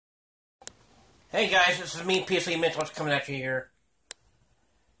Hey guys, this is me, PC Mentalist, coming at you here.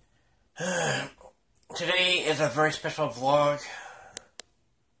 Today is a very special vlog.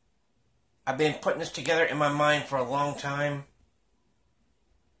 I've been putting this together in my mind for a long time.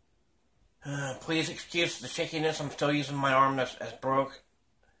 Please excuse the shakiness, I'm still using my arm that's broke.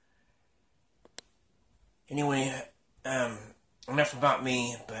 Anyway, enough about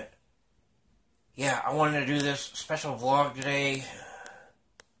me, but yeah, I wanted to do this special vlog today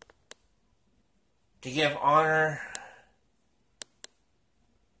to give honor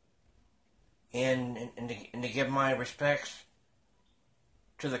and to give my respects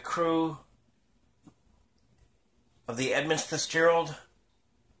to the crew of the Edmund Fitzgerald,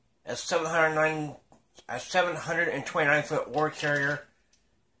 a 729-foot war carrier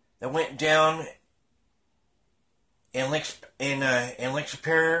that went down in Lake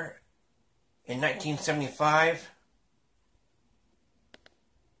Superior in 1975.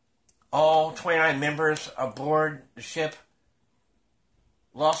 All 29 members aboard the ship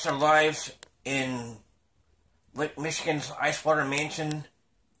lost their lives in Lake Michigan's ice water mansion.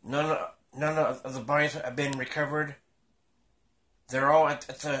 None of the bodies have been recovered. They're all at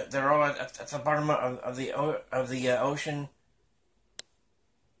the bottom of the ocean,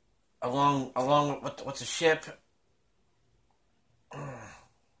 along with the ship.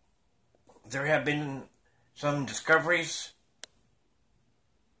 There have been some discoveries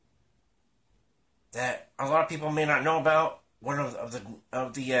that a lot of people may not know about. One of the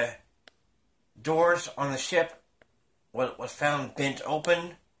doors on the ship was found bent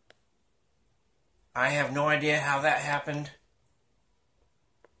open. I have no idea how that happened.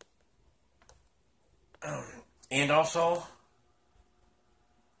 And also,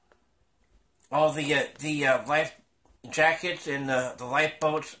 all the life jackets and the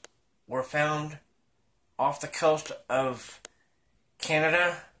lifeboats were found off the coast of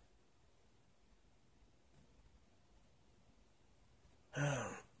Canada.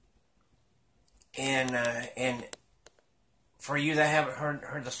 And for you that haven't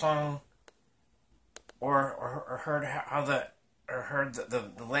heard the song or heard how the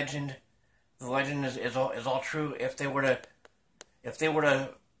legend is all true. If they were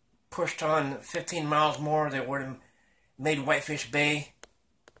to pushed on 15 miles more, they would have made Whitefish Bay,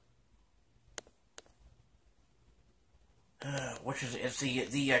 which is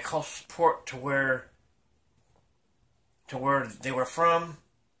the closest port to where they were from.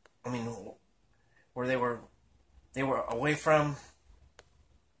 I mean, where they were away from.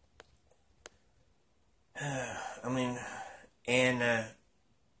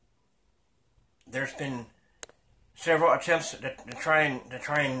 There's been several attempts to try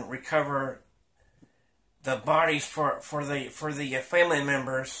and recover the bodies for the family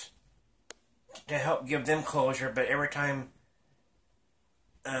members to help give them closure, but every time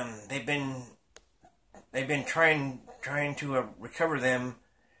they've been trying to recover them,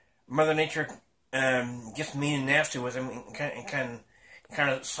 Mother Nature gets mean and nasty with them and kind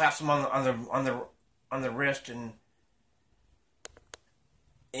of slaps them on the wrist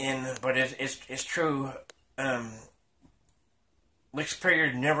but it's true. Lake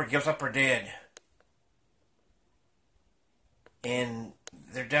Superior never gives up her dead, and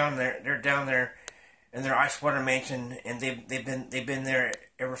they're down there in their ice water mansion, and they've been there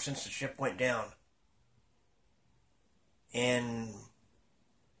ever since the ship went down. And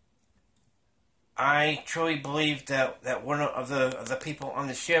I truly believe that one of the people on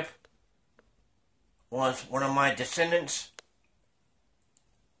the ship was one of my descendants,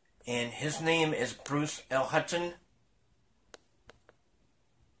 and his name is Bruce L. Hudson.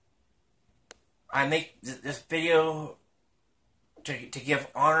 I make this video to give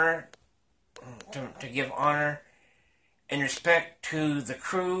honor and respect to the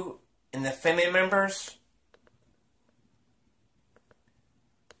crew and the family members.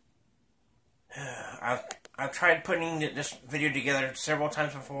 I've tried putting this video together several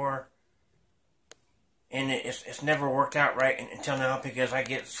times before, and it's never worked out right until now, because I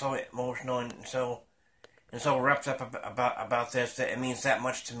get so emotional and so wrapped up about this that it means that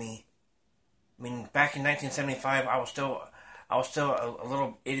much to me. I mean, back in 1975, I was still a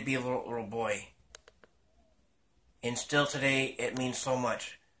little itty bitty little boy, and still today it means so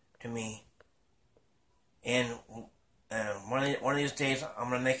much to me. And one of these days, I'm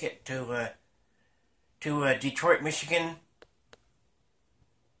gonna make it to Detroit, Michigan,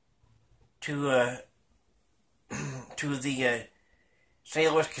 to the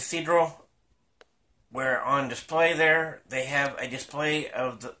St. Louis Cathedral, where on display there they have a display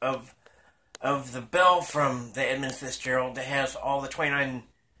of the bell from the Edmund Fitzgerald that has all the 29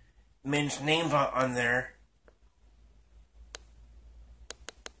 men's names on there.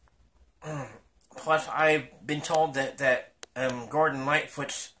 plus I've been told that Gordon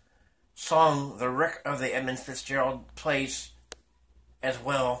Lightfoot's song, The Wreck of the Edmund Fitzgerald, plays as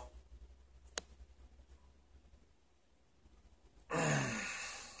well.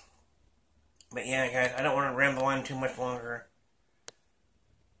 But yeah, guys, I don't want to ramble on too much longer.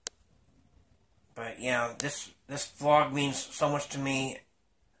 But yeah, this vlog means so much to me,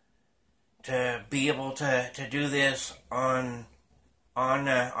 to be able to do this on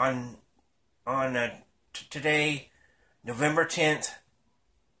today, November 10th,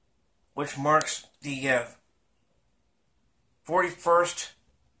 which marks the 41st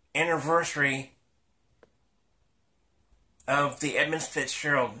anniversary of the Edmund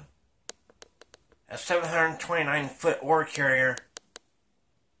Fitzgerald, a 729-foot ore carrier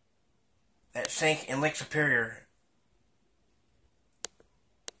that sank in Lake Superior.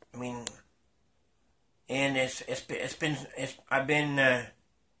 I mean, and I've been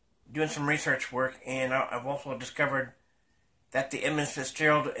doing some research work, and I've also discovered that the Edmund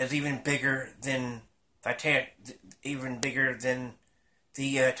Fitzgerald is even bigger than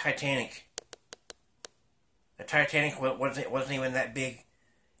the Titanic. The Titanic wasn't even that big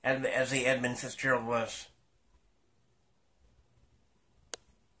as the Edmund Fitzgerald was.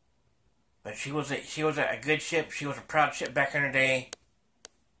 But she was a good ship. She was a proud ship back in her day.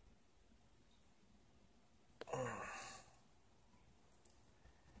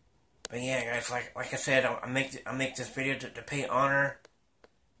 But yeah, guys, like I said, I make this video to pay honor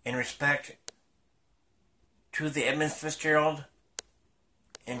and respect to the Edmund Fitzgerald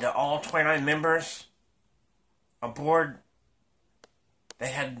and to all 29 members aboard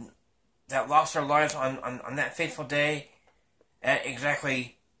that lost their lives on that fateful day at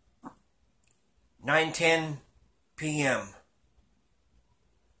exactly 9:10 p.m.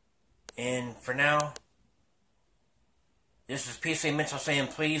 And for now, this is PC Mental saying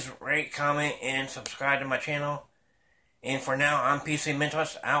please rate, comment, and subscribe to my channel. And for now, I'm PC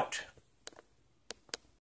Mentalist out.